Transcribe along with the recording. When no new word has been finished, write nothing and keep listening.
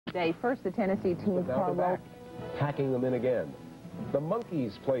Day. First, the Tennessee team. Now they're back, packing them in again. The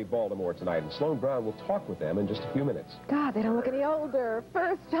Monkees play Baltimore tonight, and Sloan Brown will talk with them in just a few minutes. God, they don't look any older.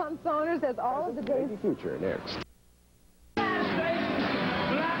 First, John Saunders has all of the days. Future next.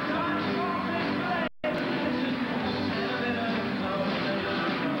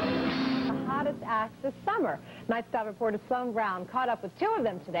 Acts this summer. Night Stop reporter Sloan Brown caught up with two of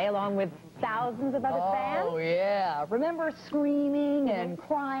them today, along with thousands of other fans. Oh, yeah. Remember screaming and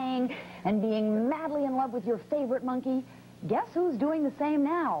crying and being madly in love with your favorite monkey? Guess who's doing the same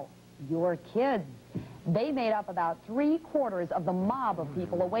now? Your kids. They made up about 3/4 of the mob of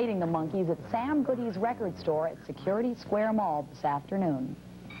people awaiting the Monkees at Sam Goody's record store at Security Square Mall this afternoon.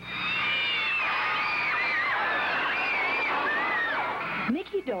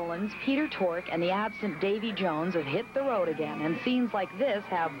 Mickey Dolenz, Peter Tork, and the absent Davy Jones have hit the road again, and scenes like this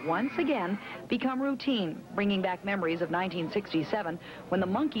have once again become routine, bringing back memories of 1967 when the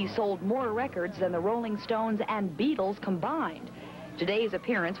Monkees sold more records than the Rolling Stones and Beatles combined. Today's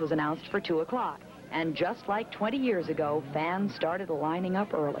appearance was announced for 2 o'clock, and just like 20 years ago, fans started lining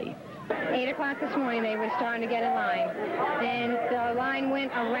up early. 8 o'clock this morning, they were starting to get in line. And the line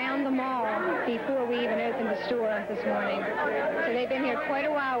went around the mall before we even opened the store this morning. So they've been here quite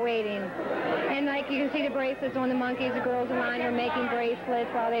a while waiting. And like you can see the bracelets on the Monkees, the girls in line were making bracelets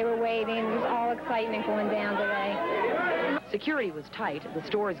while they were waiting. It was all excitement going down today. Security was tight, the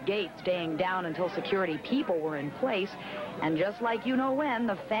store's gate staying down until security people were in place. And just like you know when,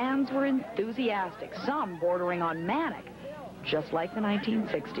 the fans were enthusiastic, some bordering on manic, just like the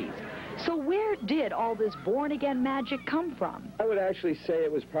 1960s. So where did all this born-again magic come from? I would actually say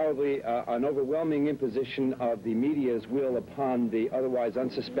it was probably an overwhelming imposition of the media's will upon the otherwise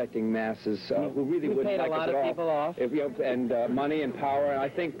unsuspecting masses who really wouldn't like us at all. We paid a lot of people off. And money and power, and I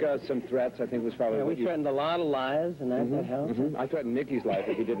think some threats, I think was probably yeah, what we threatened a lot of lives, and that helped. I threatened Mickey's life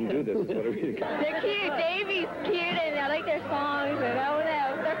if he didn't do this, is what it really got. They're cute. Davy's cute, and I like their songs, and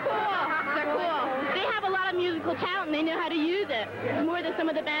they're cool. They're cool. They have a lot of musical talent, and they know how to use it. More than some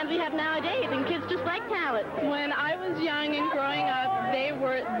of the bands we have nowadays, and kids just like talent. When I was young and growing up, they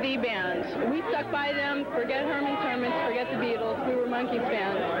were the band. We stuck by them, forget Herman's Hermits, forget the Beatles. We were Monkees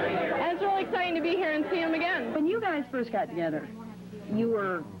fans. And it's really exciting to be here and see them again. When you guys first got together,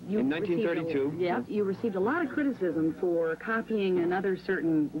 in 1932. You received a lot of criticism for copying another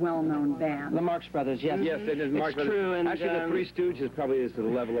certain well-known band. The Marx Brothers, yes. Yes, it is Marx Brothers. True, and actually, the Three Stooges probably is to the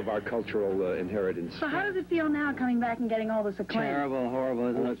level of our cultural inheritance. So how does it feel now coming back and getting all this acclaim? Terrible, horrible,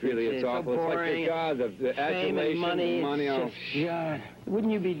 isn't it? It's awful. So it's like the God of the fame and adulation, money. Oh. God.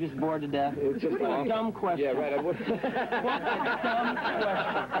 Wouldn't you be just bored to death? It's just a dumb question. Yeah, right. I would.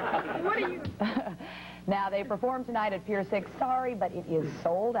 What are you... Now, they perform tonight at Pier 6. Sorry, but it is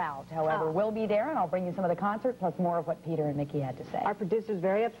sold out. However, we'll be there, and I'll bring you some of the concert, plus more of what Peter and Mickey had to say. Our producer's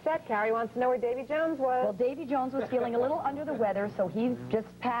very upset. Carrie wants to know where Davy Jones was. Well, Davy Jones was feeling a little under the weather, so he just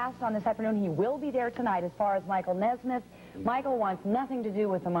passed on this afternoon. He will be there tonight. As far as Michael Nesmith, Michael wants nothing to do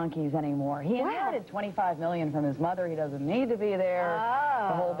with the Monkees anymore. He inherited $25 million from his mother. He doesn't need to be there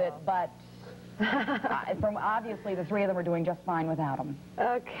the whole bit, but... from obviously, the three of them are doing just fine without him.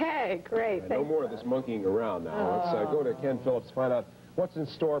 Okay, great. No more of this monkeying around now. Let's go to Ken Phillips to find out what's in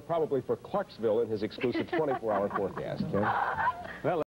store probably for Clarksville in his exclusive 24-hour forecast. Ken? Well,